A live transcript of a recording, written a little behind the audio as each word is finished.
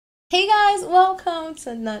Hey guys, welcome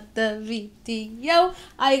to another video.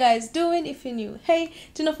 How you guys doing? If you're new, hey,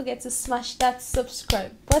 do not forget to smash that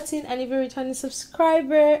subscribe button, and if you're a returning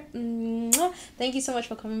subscriber, thank you so much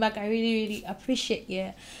for coming back. I really appreciate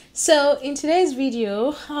you. So in today's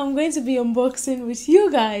video, I'm going to be unboxing with you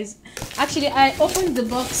guys. Actually, I opened the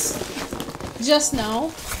box just now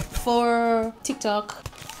for TikTok.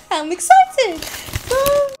 I'm excited.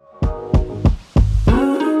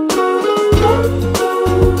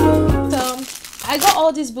 I got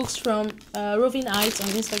all these books from Roving Heights on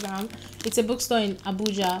Instagram. It's a bookstore in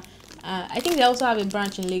Abuja. I think they also have a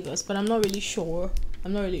branch in Lagos, but I'm not really sure.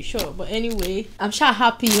 But anyway, I'm sure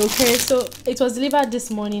happy, okay? So it was delivered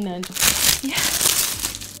this morning, and yeah.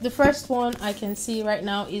 The first one I can see right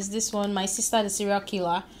now is this one, My Sister the Serial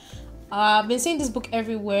Killer. I've been seeing this book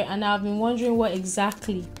everywhere, and I've been wondering what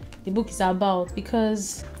exactly the book is about,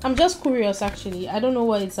 because I'm just curious actually. I don't know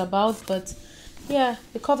what it's about, but yeah,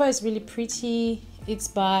 the cover is really pretty. It's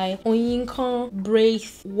by Oyinkan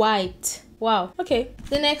Braithwaite. Wow. Okay.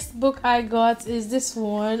 The next book I got is this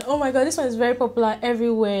one. Oh my god, this one is very popular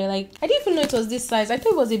everywhere. Like, I didn't even know it was this size. I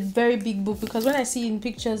thought it was a very big book because when I see it in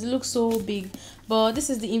pictures, it looks so big. But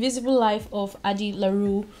this is The Invisible Life of Addie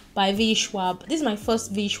LaRue by V. Schwab. This is my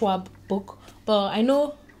first V. Schwab book, but I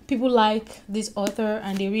know people like this author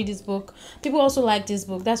and they read this book. People also like this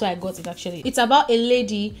book. That's why I got it actually. It's about a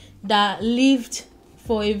lady that lived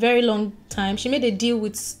for a very long time. She made a deal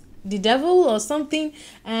with the devil or something,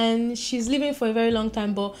 and she's living for a very long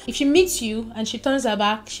time. But if she meets you and she turns her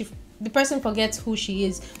back, the person forgets who she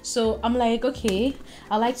is. So I'm like, okay,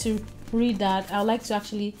 I like to read that. I like to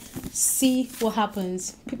actually see what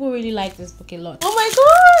happens. People really like this book a lot. Oh my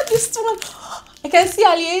god, this one! I can see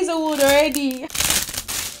Ali Hazelwood already.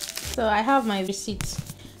 So I have my receipt.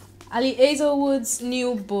 Ali Hazelwood's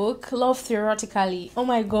new book, Love Theoretically. Oh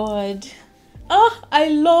my god. Oh, I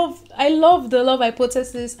love the Love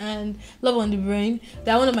Hypothesis and Love on the Brain.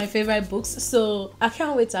 They're one of my favorite books. So I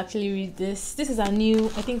can't wait to actually read this. This is I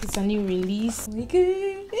think it's a new release. Oh my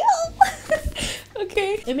god.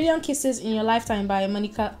 Okay. A Million Kisses in Your Lifetime by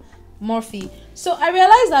Monica Murphy. So I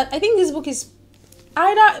realized that I think this book is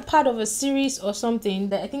either part of a series or something.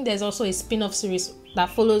 That I think there's also a spin-off series that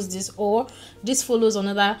follows this, or this follows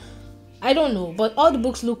another. I don't know, but all the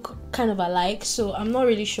books look kind of alike, so I'm not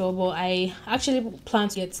really sure. But I actually plan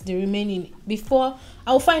to get the remaining before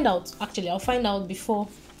I'll find out. Actually, I'll find out before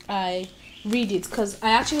I read it, because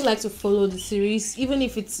I actually like to follow the series, even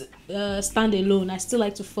if it's standalone. I still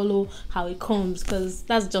like to follow how it comes, because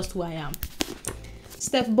that's just who I am.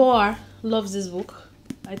 Steph Boer loves this book.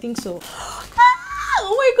 I think so.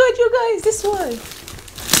 Oh my god, you guys, this one.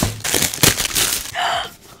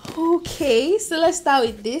 Okay, so let's start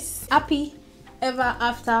with this. Happy Ever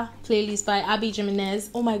After playlist by Abby Jimenez.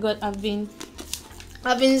 Oh my god, I've been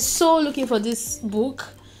so looking for this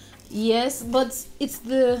book. Yes, but it's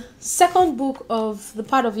the second book of The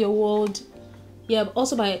Part of Your World. Yeah,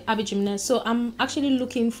 also by Abby Jimenez. So I'm actually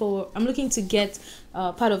looking to get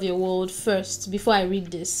Part of Your World first before I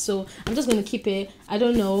read this. So I'm just gonna keep it. I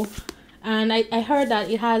don't know. And I heard that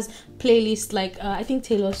it has playlists like I think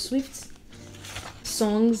Taylor Swift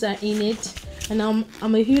songs are in it, and I'm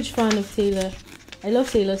a huge fan of Taylor. I love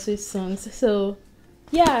Taylor Swift songs. So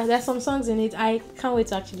yeah, there's some songs in it. I can't wait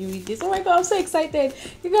to actually read this. Oh my god, I'm so excited,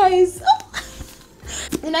 you guys.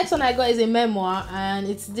 The next one I got is a memoir, and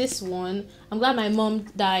it's this one, I'm Glad My Mom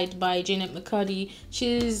Died by Janet McCurdy.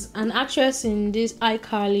 She's an actress in this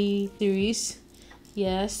iCarly series.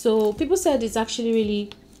 Yeah, so people said it's actually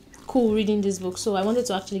really cool reading this book, so I wanted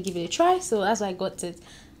to actually give it a try, so that's why I got it.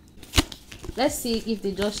 Let's see if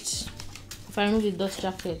if I remove the dust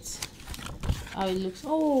jacket, how it looks.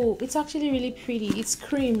 Oh, it's actually really pretty. It's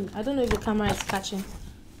cream. I don't know if the camera is catching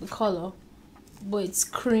the color, but it's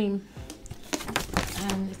cream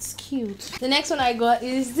and it's cute. The next one I got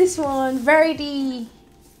is this one, Verity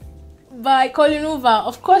by Colleen Hoover.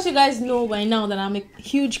 Of course, you guys know by now that I'm a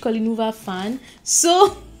huge Colleen Hoover fan,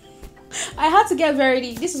 so I had to get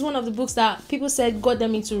Verity. This is one of the books that people said got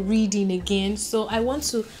them into reading again, so I want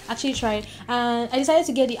to actually try it. And I decided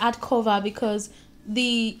to get the hardcover because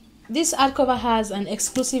this hardcover has an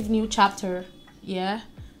exclusive new chapter. Yeah,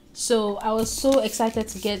 so I was so excited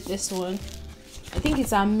to get this one. I think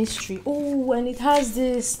it's a mystery. Oh, and it has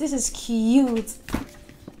this. This is cute.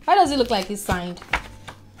 Why does it look like it's signed?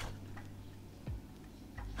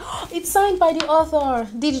 It's signed by the author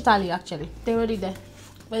digitally. Actually, they're already there.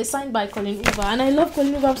 But it's signed by Colleen Hoover, and I love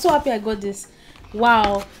Colleen Hoover. I'm so happy I got this.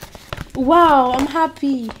 Wow, I'm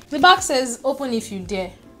happy. The back says open if you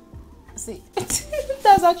dare. See,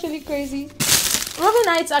 that's actually crazy. Roving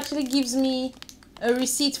Heights actually gives me a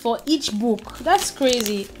receipt for each book. That's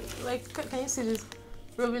crazy. Like, can you see this?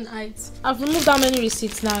 Robin Heights. I've removed how many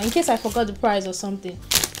receipts now in case I forgot the price or something.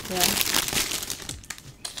 Yeah.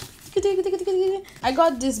 I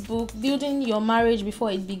got this book, Building Your Marriage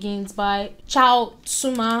Before It Begins by Chao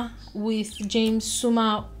Tsuma with James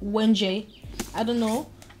Suma Wenje. I don't know.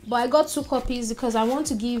 But I got 2 copies because I want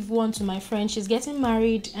to give one to my friend. She's getting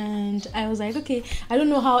married and I was like, okay, I don't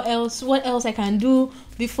know what else I can do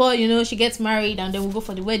before, you know, she gets married and then we'll go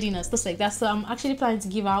for the wedding and stuff like that. So I'm actually planning to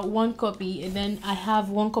give out 1 copy and then I have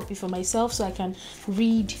 1 copy for myself so I can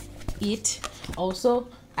read it also.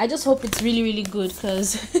 I just hope it's really, really good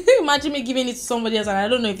because imagine me giving it to somebody else and I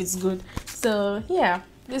don't know if it's good. So yeah,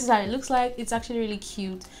 this is how it looks like. It's actually really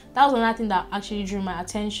cute. That was another thing that actually drew my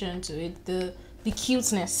attention to it, the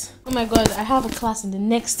cuteness. Oh my god, I have a class in the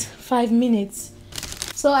next 5 minutes.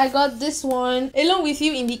 So I got this one, Alone With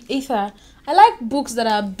You in the Ether. I like books that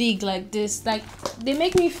are big like this. Like, they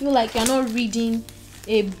make me feel like you're not reading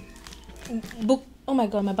a book. Oh my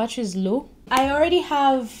god, my battery is low. I already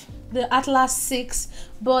have the Atlas 6,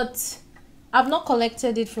 but I've not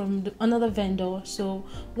collected it from another vendor. So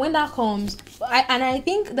when that comes, I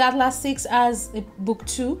think the Atlas 6 has a book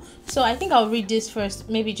 2. So I think I'll read this first.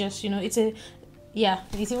 Maybe just, you know, it's even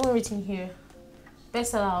written here,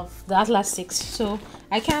 bestseller of the Atlas 6. So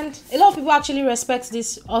a lot of people actually respect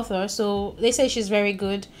this author, so they say she's very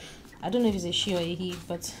good. I don't know if it's a she or a he,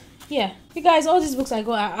 but yeah, you guys, all these books I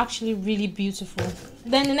got are actually really beautiful.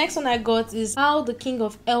 Then the next one I got is How the King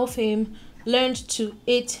of Elfhame Learned to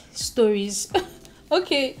Eat Stories.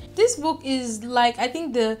 Okay, this book is like, I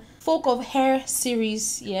think, the Folk of Hair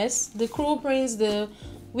series. Yes, the Cruel Prince, the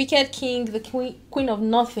Wicked King, the Queen of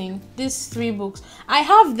Nothing. These 3 books I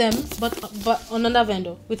have them, but on another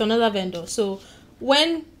vendor, with another vendor. So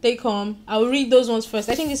when they come, I'll read those ones first.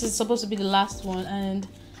 I think this is supposed to be the last one, and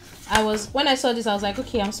when I saw this, I was like,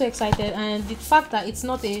 okay, I'm so excited. And the fact that it's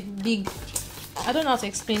not a big, I don't know how to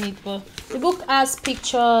explain it, but the book has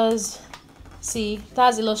pictures. See, it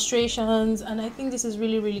has illustrations, and I think this is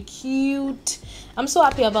really, really cute. I'm so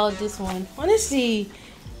happy about this one. Honestly,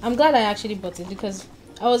 I'm glad I actually bought it because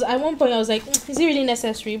at one point I was like, is it really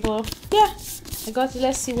necessary? But yeah, I got it.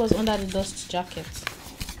 Let's see what's under the dust jacket.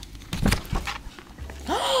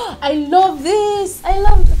 I love this.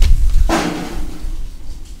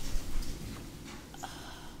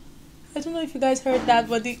 I don't know if you guys heard that,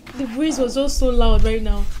 but the breeze was so loud right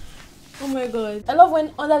now. Oh my god, I love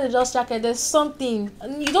when under the dust jacket there's something.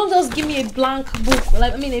 You don't just give me a blank book,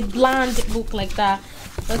 like, I mean a bland book like that.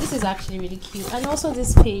 But this is actually really cute. And also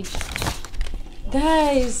this page,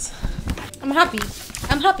 guys, I'm happy.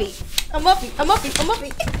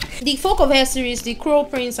 The Folk of Hair series, the Cruel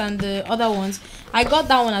Prince and the other ones, I got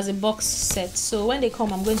that one as a box set. So when they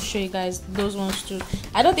come, I'm going to show you guys those ones too.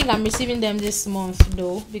 I don't think I'm receiving them this month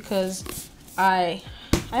though, because I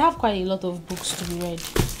have quite a lot of books to be read.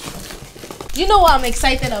 You know what I'm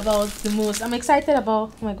excited about the most? I'm excited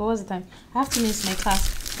about, oh my god, what's the time? I have to miss my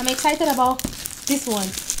class. I'm excited about this one.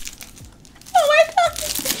 Oh my god!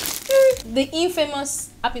 The infamous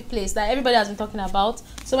Happy Place that everybody has been talking about.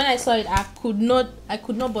 So when I saw it, I could not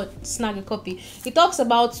but snag a copy. It talks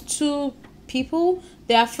about 2 people.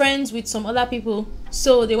 They are friends with some other people,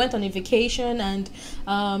 so they went on a vacation, and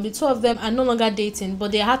the 2 of them are no longer dating,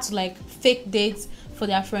 but they had to like fake dates for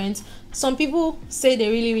their friends. Some people say they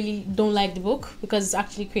really don't like the book because it's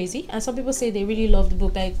actually crazy, and some people say they really love the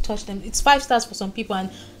book, that it touched them. It's 5 stars for some people and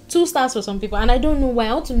 2 stars for some people, and I don't know why.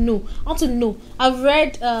 I want to know. I've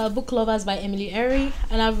read Book Lovers by Emily Erie,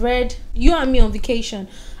 and I've read You and Me on Vacation.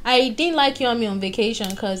 I didn't like You and Me on Vacation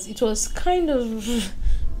because it was kind of,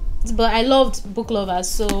 but I loved Book Lovers,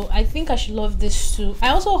 so I think I should love this too. I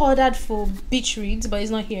also ordered for Beach Reads, but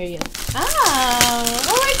it's not here yet.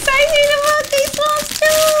 I'm excited about these ones too.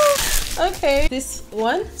 Okay, this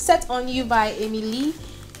one, Set on You by Amy Lee.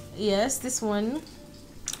 Yes, this one.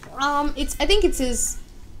 I think it is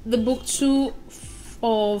the book 2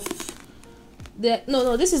 of the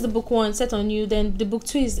this is the book 1, Set on You. Then the book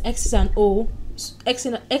 2 is X's and O's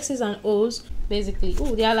basically.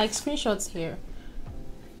 Oh, they are like screenshots here.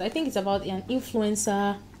 I think it's about an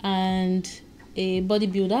influencer and a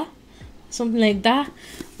bodybuilder, something like that.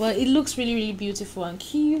 But it looks really beautiful and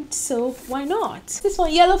cute, so why not? This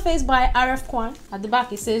one, Yellow Face by RF Kwan. At the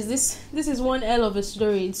back it says this is one hell of a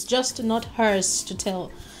story, it's just not hers to tell.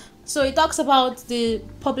 So it talks about the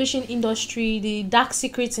publishing industry, the dark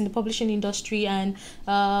secrets in the publishing industry, and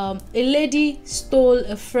a lady stole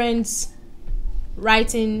a friend's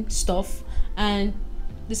writing stuff and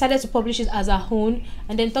decided to publish it as her own,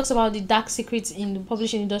 and then talks about the dark secrets in the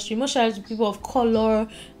publishing industry, mostly to people of color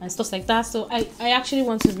and stuff like that. So I actually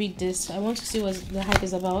want to read this. I want to see what the hype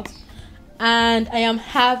is about. And I am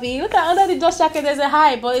having, look at under the dust jacket, there's a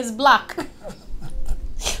hi, but it's black.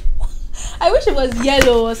 I wish it was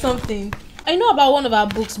yellow or something. I know about one of our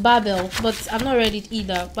books, Babel, but I've not read it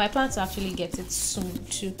either. But I plan to actually get it soon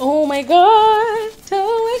too. Oh my god!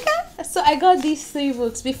 Oh my god! So I got these 3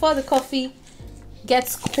 books, Before the Coffee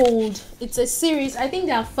Gets Cold. It's a series. I think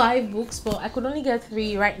there are 5 books, but I could only get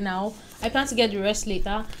 3 right now. I plan to get the rest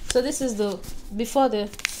later. So this is the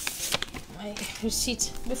my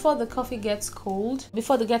receipt. Before the Coffee Gets Cold.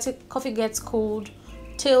 Before the Coffee Gets Cold.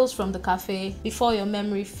 Tales from the Cafe. Before Your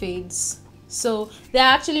Memory Fades. So they're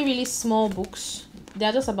actually really small books.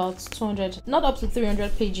 They're just about 200, not up to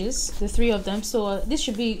 300 pages, the 3 of them. So this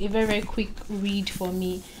should be a very, very quick read for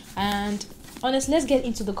me. And honestly, let's get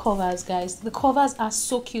into the covers, guys. The covers are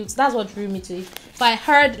so cute. That's what drew me to it. But I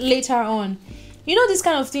heard later on, you know, this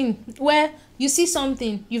kind of thing where you see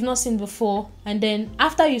something you've not seen before, and then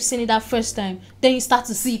after you've seen it that first time, then you start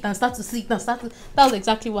to see it and start to see it and that was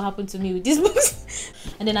exactly what happened to me with these books.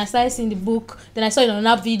 And then I started seeing the book, then I saw it on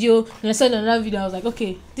another video, and I saw it on another video. I was like,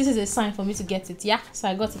 okay, this is a sign for me to get it. Yeah, so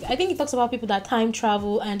I got it. I think it talks about people that time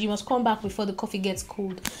travel and you must come back before the coffee gets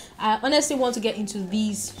cold. I honestly want to get into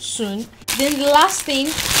these soon. Then the last thing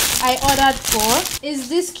I ordered for is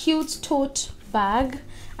this cute tote bag.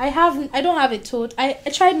 I don't have a tote. I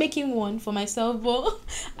tried making one for myself, but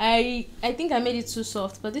I think I made it too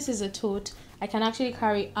soft. But this is a tote I can actually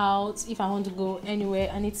carry out if I want to go anywhere,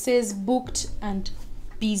 and it says booked and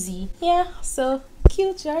busy. Yeah, so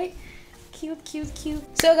cute, right?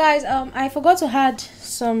 Cute. So guys, I forgot to add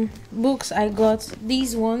some books. I got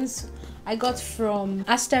these ones I got from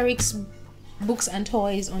Asterix Books and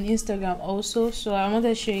Toys on Instagram also, so I wanted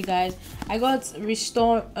to show you guys. I got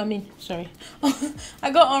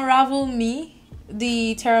I got Unravel Me,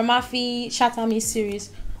 the Teramafi Shatter Me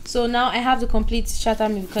series. So now I have the complete Shatter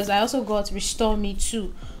Me, because I also got Restore Me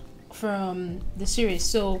too from the series.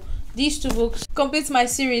 So these 2 books complete my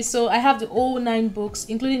series. So I have the all 9 books,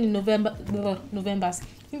 including the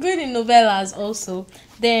including novellas also.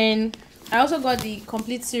 Then I also got the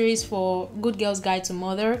complete series for Good Girl's Guide to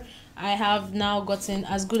Mother. I have now gotten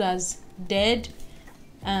As Good as Dead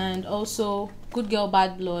and also Good Girl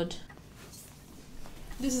Bad Blood.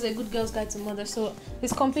 This is a Good Girl's Guide to Mother, so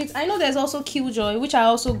it's complete. I know there's also Killjoy, which I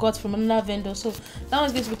also got from another vendor, so that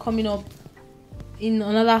one's going to be coming up in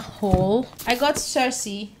another haul. I got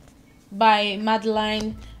Cersei by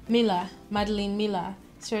Madeline Miller.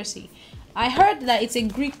 Cersei. I heard that it's a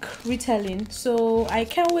Greek retelling, so I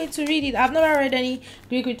can't wait to read it. I've never read any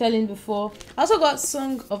Greek retelling before. I also got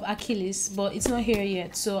Song of Achilles, but it's not here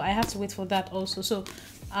yet, so I have to wait for that also. So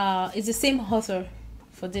it's the same author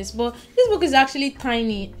for this, but this book is actually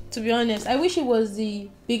tiny, to be honest. I wish it was the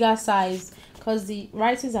bigger size, because the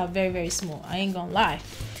writings are very, very small. I ain't gonna lie.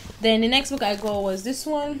 Then the next book I got was this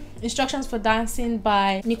one, Instructions for Dancing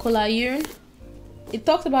by Nicola Yearn. It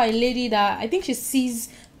talked about a lady that I think she sees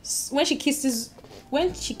when she kisses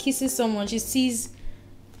someone, she sees,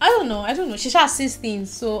 I don't know, she just sees things.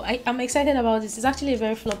 So I'm excited about this. It's actually a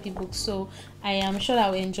very floppy book, so I am sure that I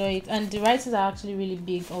will enjoy it, and the writings are actually really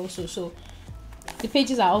big also, so the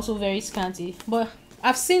pages are also very scanty. But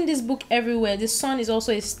I've seen this book everywhere. The Sun is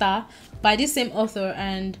also a Star by this same author,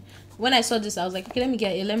 and when I saw this I was like, okay, let me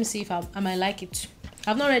get it, let me see if I might like it.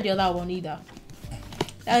 I've not read the other one either,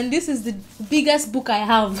 and this is the biggest book I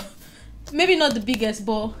have. Maybe not the biggest,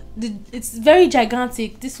 but it's very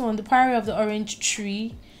gigantic. This one, The Priory of the Orange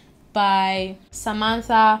Tree by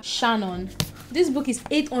Samantha Shannon. This book is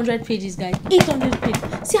 800 pages, guys. 800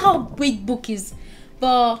 pages. See how big book is.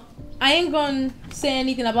 But I ain't gonna say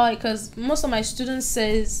anything about it, because most of my students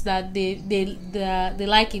says that they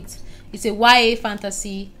like it. It's a YA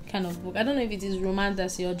fantasy kind of book. I don't know if it is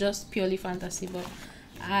romantasy or just purely fantasy, but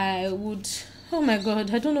I would... Oh my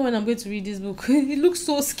god, I don't know when I'm going to read this book. It looks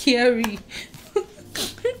so scary.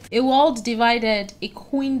 A world divided, a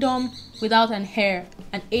queendom without an heir,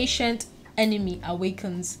 an ancient enemy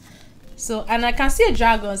awakens. So, and I can see a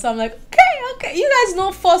dragon, so I'm like, okay. You guys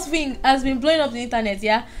know Fourth Wing has been blowing up the internet,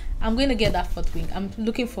 yeah? I'm going to get that Fourth Wing. I'm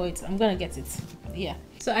looking for it. I'm going to get it. Yeah.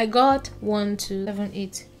 So I got 1, 2, 7,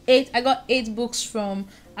 8. I got 8 books from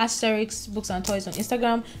Asterix Books and Toys on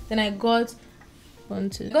Instagram. Then I got I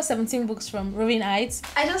got 17 books from Roving Heights.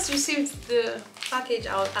 I just received the package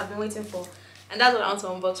I've been waiting for, and that's what I want to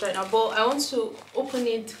unbox right now, but I want to open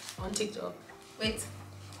it on TikTok. Wait.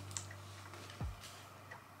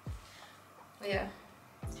 Oh, yeah.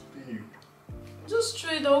 Just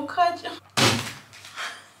straight out catch.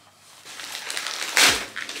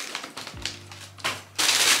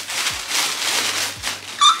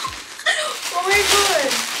 Oh my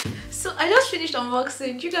god. So I just finished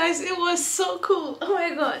unboxing. You guys, it was so cool. Oh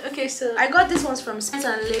my god. Okay, so I got this ones from Spence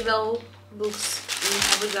and Label Books in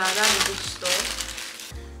Abuja. That's a bookstore.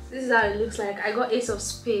 This is how it looks like. I got Ace of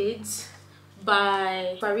Spades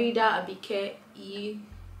by Farida Abike E.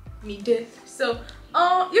 Mide. So,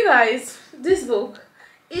 you guys, this book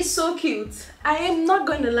is so cute. I am not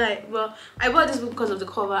going to lie. Well, I bought this book because of the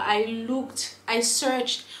cover. I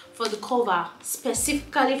searched for the cover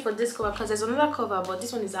specifically for this cover because there's another cover, but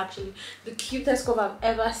this one is actually the cutest cover I've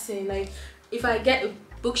ever seen. Like, if I get a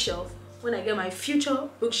bookshelf, when I get my future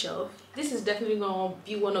bookshelf, this is definitely gonna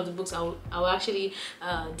be one of the books I will actually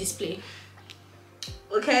display.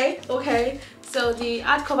 Okay. So the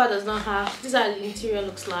art cover does not have. This is how the interior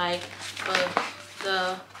looks like,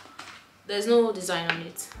 but there's no design on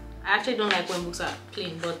it. I actually don't like when books are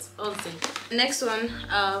plain, but all the same. The next one,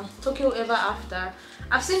 Tokyo Ever After.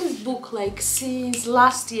 I've seen this book like since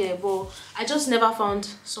last year, but I just never found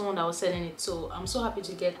someone that was selling it. So I'm so happy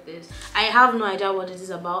to get this. I have no idea what it is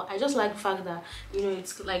about. I just like the fact that, you know,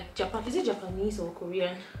 it's like Japan. Is it Japanese or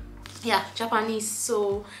Korean? Yeah, Japanese.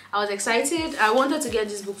 So I was excited. I wanted to get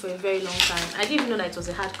this book for a very long time. I didn't even know that it was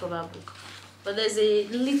a hardcover book. But there's a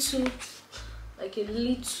little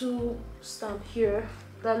stamp here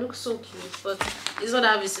that looks so cute, but it's not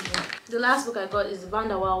that visible. The last book I got is Van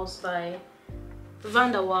der Waals by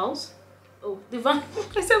Van der Waals. Oh, I said Van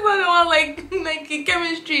der Waals like in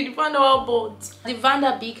chemistry. The Van der Waals board. The Van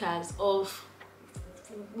der Beekers of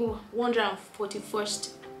 141st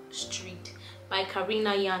Street by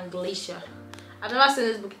Karina Jan Glacier. I've never seen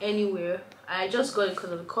this book anywhere. I just got it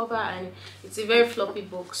because of the cover, and it's a very floppy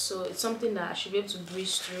book, so it's something that I should be able to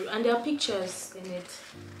breeze through. And there are pictures in it.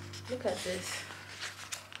 Look at this.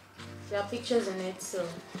 There are pictures in it, so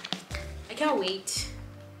I can't wait.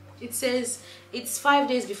 It says it's 5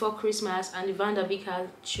 days before Christmas, and the Van der Beek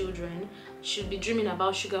children should be dreaming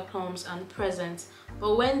about sugar plums and presents.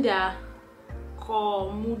 But when they're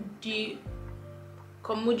commodally,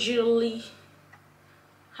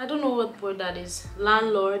 I don't know what word that is,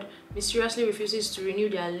 landlord mysteriously refuses to renew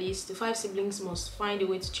their lease, the 5 siblings must find a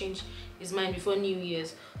way to change his mind before New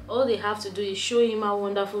Year's. All they have to do is show him how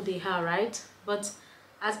wonderful they are, right? But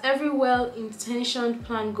as every well-intentioned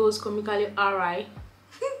plan goes comically awry,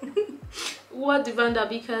 what the Van der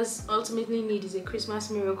Beekers ultimately need is a Christmas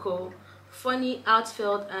miracle, funny,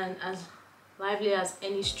 heartfelt, and as lively as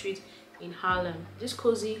any street in Harlem. This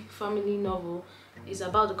cozy family novel is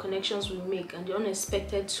about the connections we make and the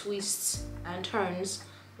unexpected twists and turns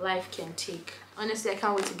life can take. Honestly, I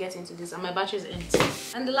can't wait to get into this, and my battery is empty.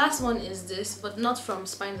 And the last one is this, but not from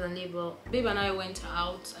Spines and Label. Babe and I went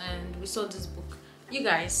out and we saw this book. You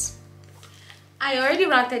guys, I already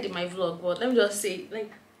ranted in my vlog, but let me just say,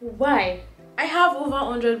 like, why? I have over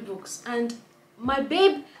 100 books, and my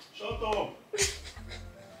babe, shut up.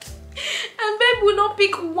 And babe will not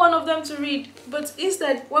pick one of them to read, but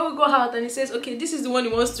instead when we go out and he says, okay, this is the one he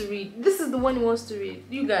wants to read, this is the one he wants to read.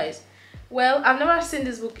 You guys, well, I've never seen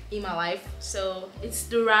this book in my life, so it's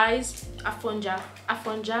The Rise Afonja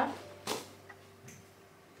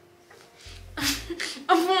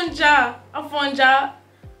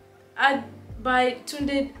by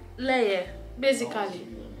Tunde Leye, basically.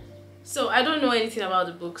 So I don't know anything about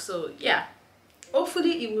the book, so yeah,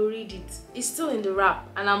 hopefully he will read it. It's still in the wrap,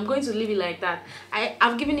 and I'm going to leave it like that.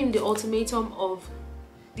 I've given him the ultimatum of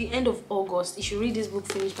the end of August. He should read this book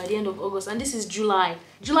finished by the end of August, and this is July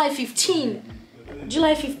 15,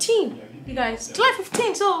 you guys, July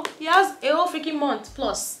 15. So he has a whole freaking month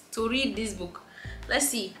plus to read this book. Let's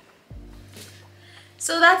see.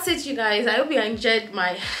 So that's it, you guys. I hope you enjoyed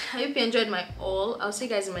my haul. I'll see you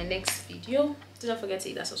guys in my next video. Do not forget to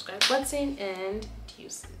hit that subscribe button, and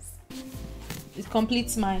deuces. It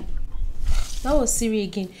completes my, that was Siri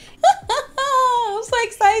again. I'm so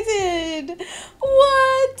excited.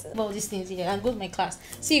 What about these things here? I'll go to my class.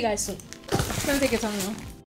 See you guys soon. Let me take it on now.